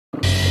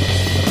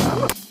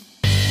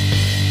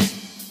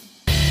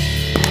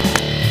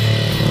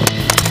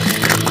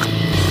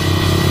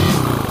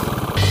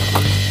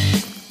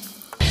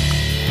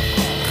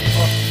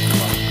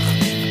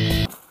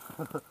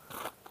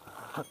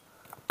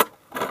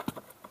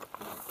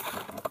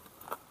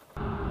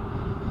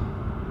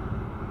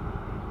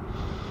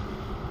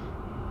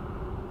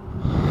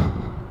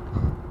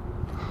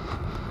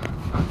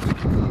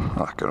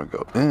gonna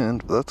go in,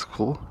 but that's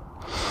cool.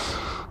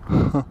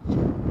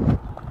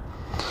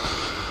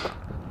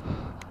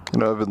 You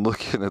know, I've been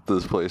looking at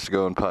this place to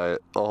go and buy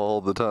it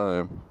all the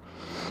time.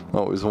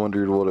 Always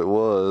wondered what it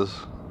was.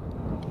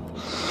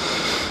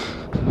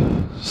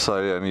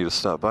 Decided I need to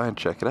stop by and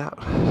check it out.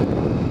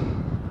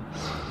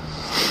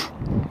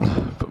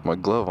 Put my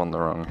glove on the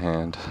wrong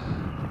hand.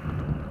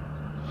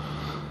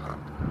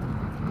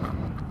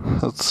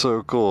 That's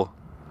so cool.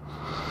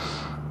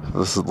 If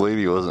this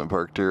lady wasn't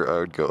parked here, I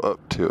would go up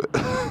to it.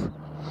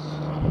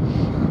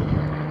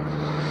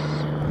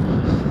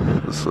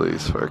 This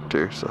lady's parked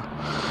here, so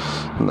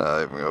nah,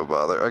 I ain't gonna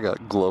bother. I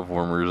got glove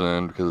warmers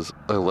in because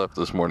I left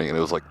this morning and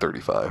it was like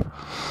 35.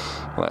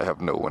 And I have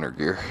no winter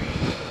gear.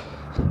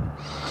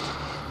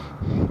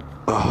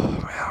 Oh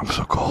man, I'm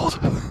so cold.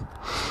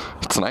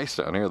 It's nice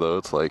down here though.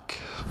 It's like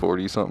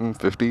 40 something,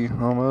 50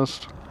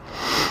 almost.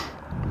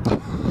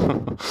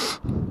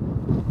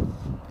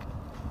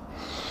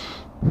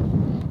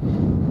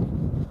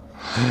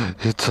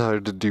 It's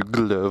hard to do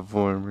glove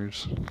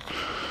warmers.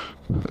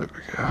 There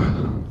we go.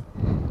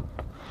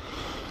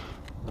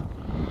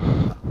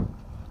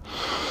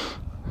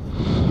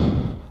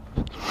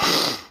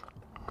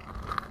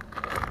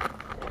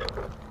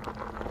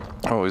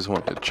 I always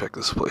wanted to check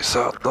this place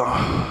out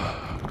though.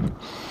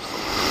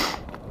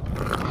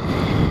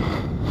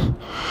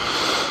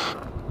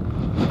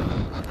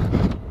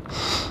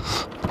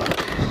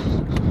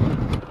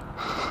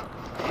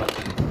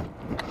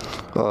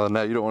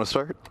 Now you don't want to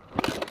start?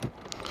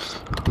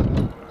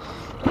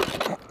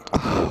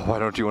 Why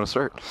don't you want to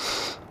start?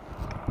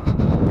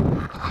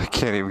 I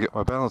can't even get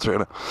my balance right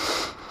now.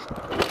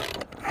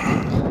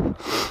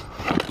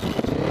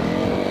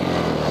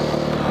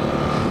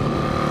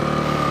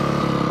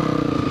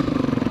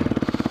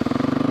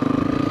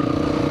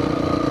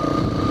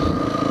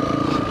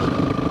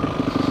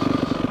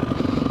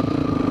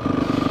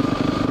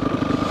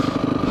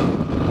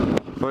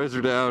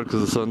 Visor down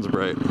because the sun's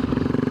bright.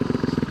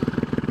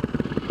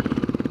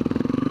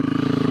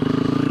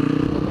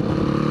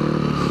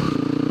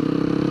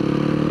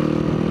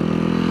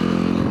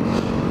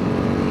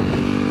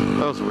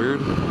 That was weird.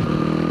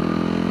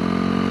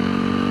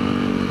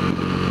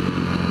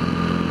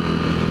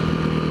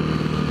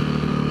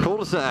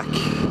 Cul-de-sac.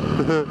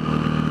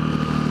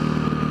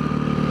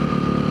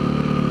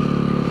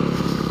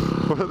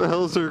 Why the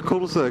hell is there a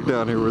cul-de-sac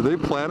down here? Were they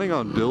planning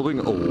on building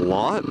a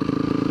lot?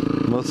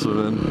 Must have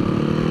been.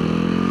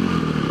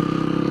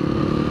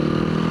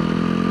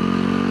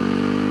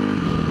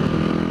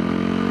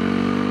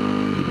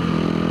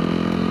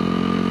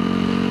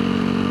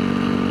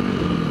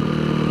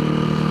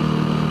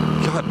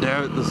 God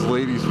damn it, this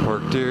lady's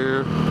parked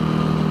here.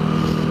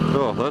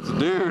 Oh, that's a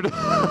dude.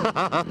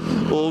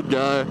 Old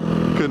guy.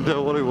 Couldn't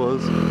tell what he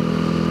was.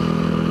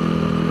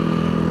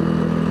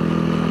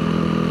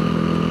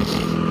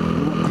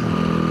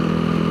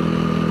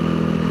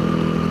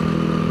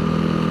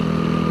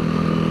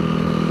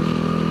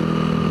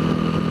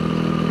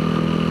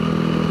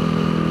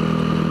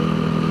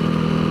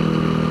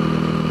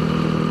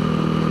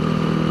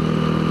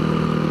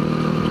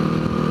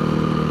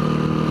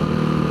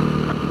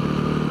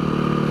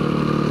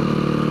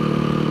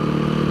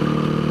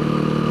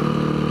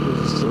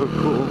 So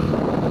cool.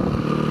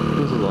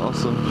 This is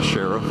awesome.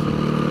 Sheriff.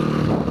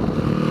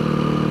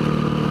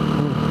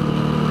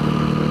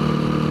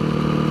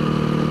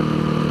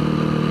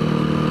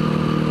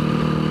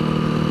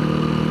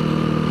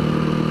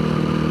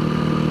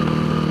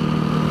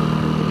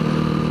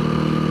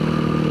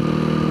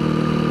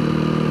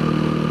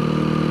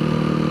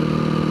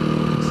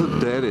 It's a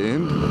dead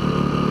end.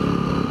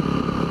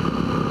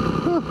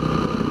 Huh.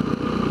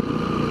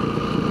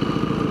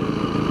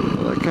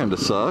 Well, that kind of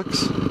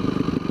sucks.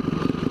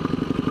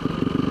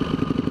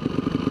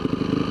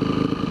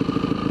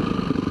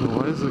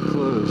 Why is it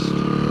closed?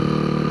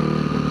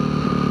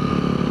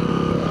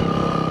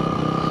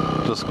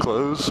 Just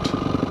closed?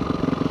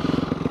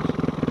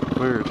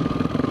 Weird.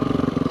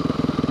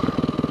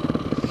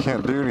 You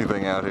can't do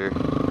anything out here.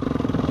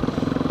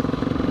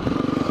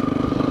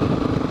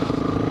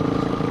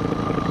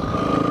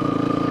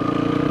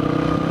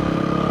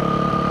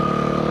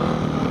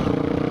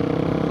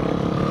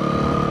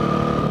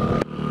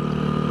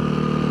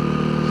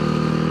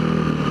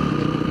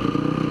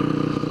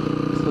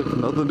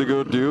 Nothing to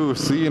go do,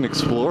 see, and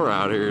explore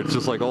out here. It's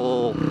just like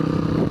all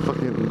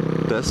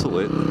fucking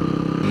desolate.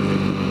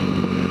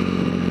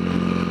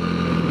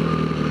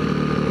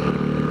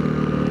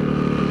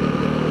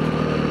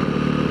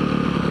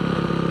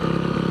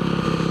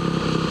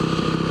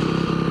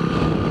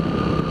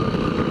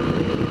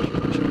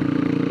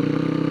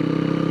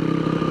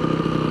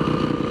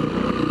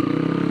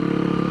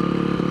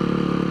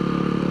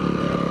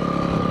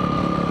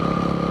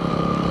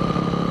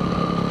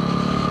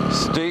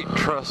 State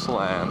trust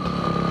land.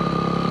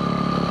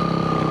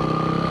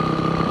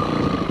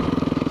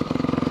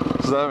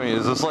 What does that mean?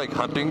 Is this like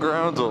hunting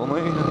grounds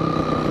only?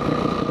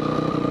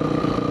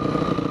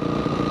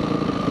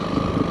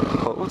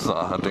 Oh, it's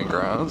not hunting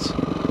grounds.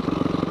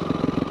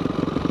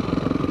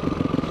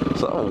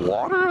 Is that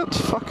water? It's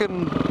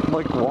fucking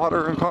like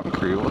water and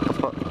concrete. What the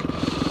fuck?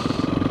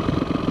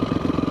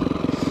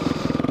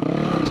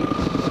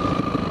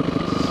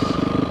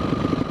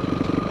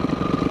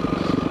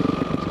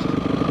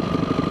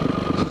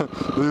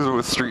 These are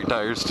with street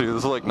tires too.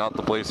 This is like not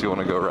the place you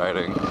want to go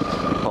riding.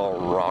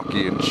 All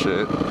rocky and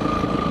shit.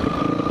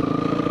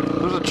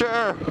 There's a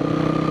chair!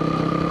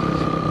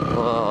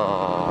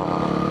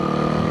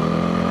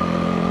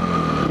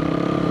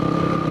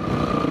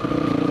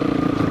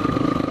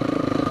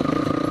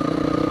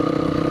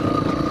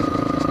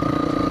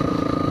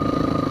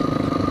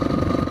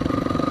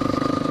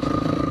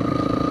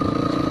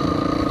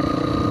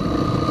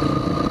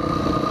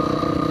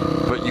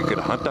 But you could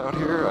hunt out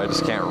here? I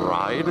just can't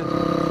ride?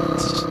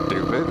 It's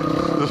stupid.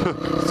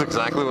 That's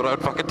exactly what I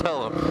would fucking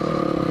tell him.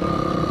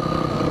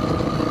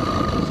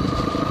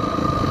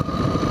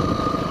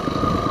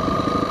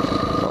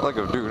 Not like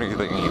I'm doing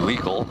anything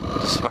illegal.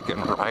 Just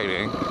fucking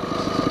riding.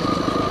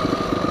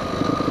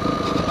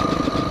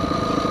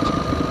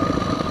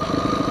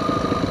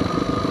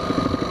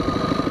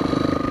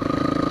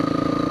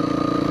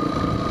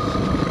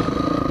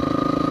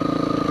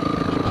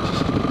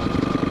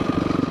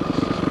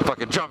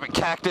 Fucking jumping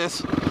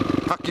cactus.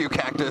 Fuck you,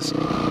 cactus.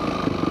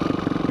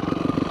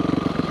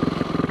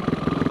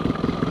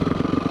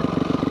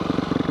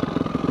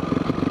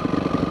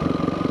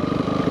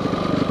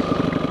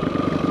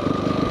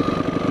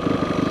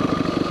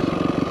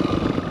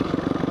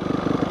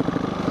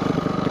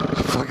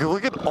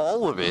 Look at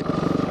all of it.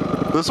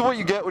 This is what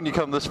you get when you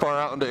come this far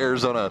out into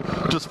Arizona.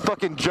 Just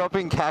fucking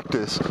jumping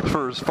cactus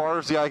for as far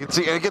as the eye can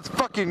see. And it gets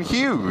fucking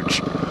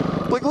huge.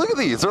 Like, look at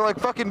these. They're like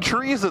fucking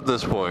trees at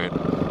this point.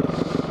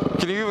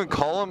 Can you even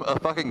call them a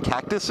fucking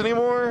cactus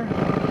anymore?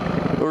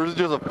 Or is it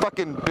just a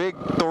fucking big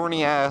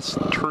thorny ass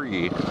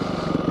tree?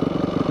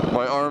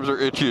 My arms are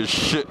itchy as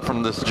shit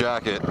from this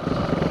jacket.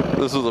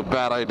 This is a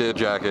bad idea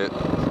jacket.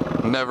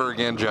 Never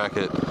again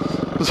jacket.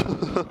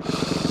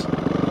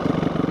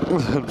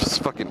 I'm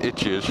just fucking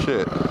itchy as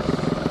shit.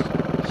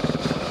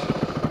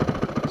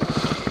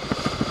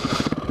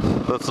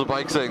 That's the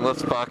bike saying,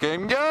 let's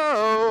fucking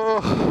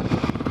go!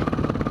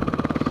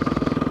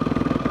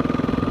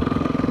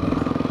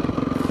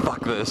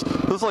 Fuck this.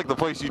 This is like the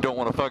place you don't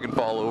want to fucking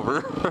fall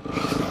over.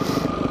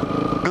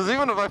 Because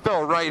even if I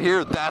fell right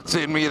here, that's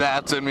in me,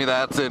 that's in me,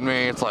 that's in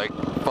me. It's like,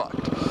 fucked.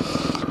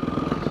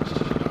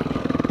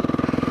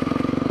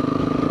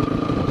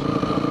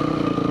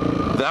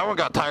 That one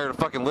got tired of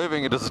fucking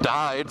living and just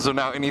died, so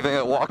now anything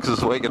that walks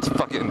this way gets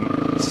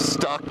fucking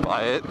stuck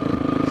by it.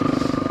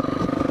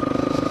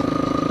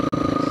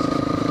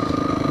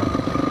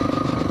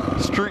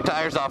 Street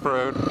tires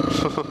off-road.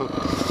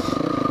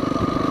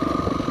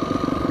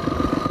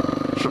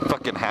 Should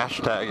fucking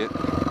hashtag it.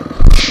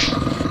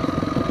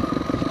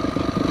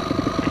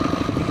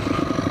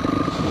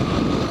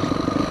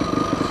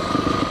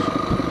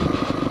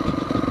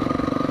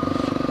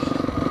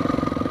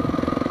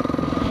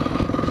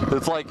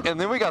 It's like, and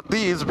then we got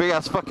these big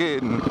ass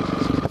fucking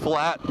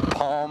flat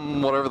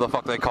palm, whatever the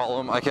fuck they call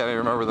them. I can't even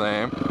remember the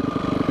name.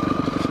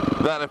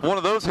 That if one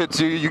of those hits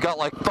you, you got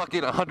like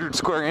fucking 100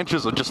 square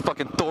inches of just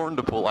fucking thorn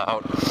to pull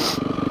out.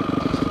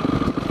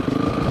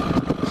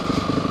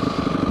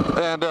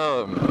 And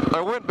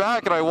I went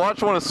back and I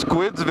watched one of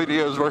Squid's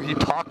videos where he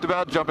talked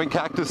about jumping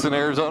cactus in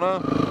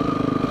Arizona.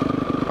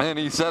 And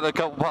he said a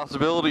couple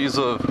possibilities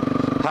of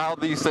how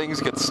these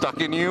things get stuck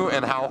in you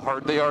and how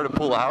hard they are to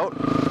pull out.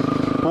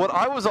 What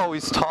I was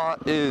always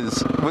taught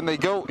is when they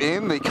go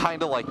in, they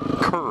kind of like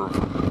curve.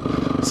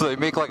 So they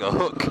make like a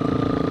hook.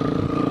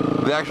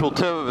 The actual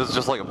tip of it is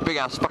just like a big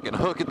ass fucking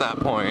hook at that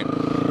point.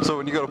 So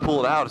when you go to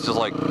pull it out, it's just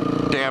like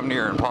damn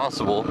near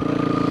impossible.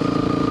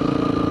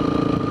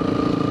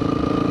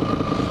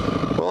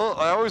 Well,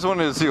 I always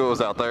wanted to see what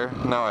was out there.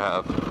 Now I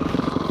have.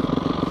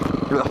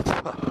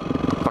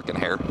 Fucking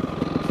hair.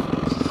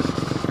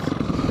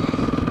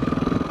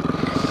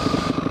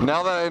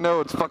 Now that I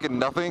know it's fucking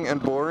nothing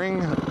and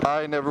boring,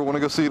 I never want to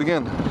go see it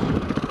again.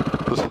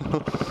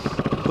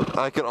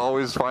 I could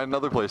always find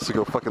another place to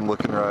go fucking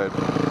look and ride.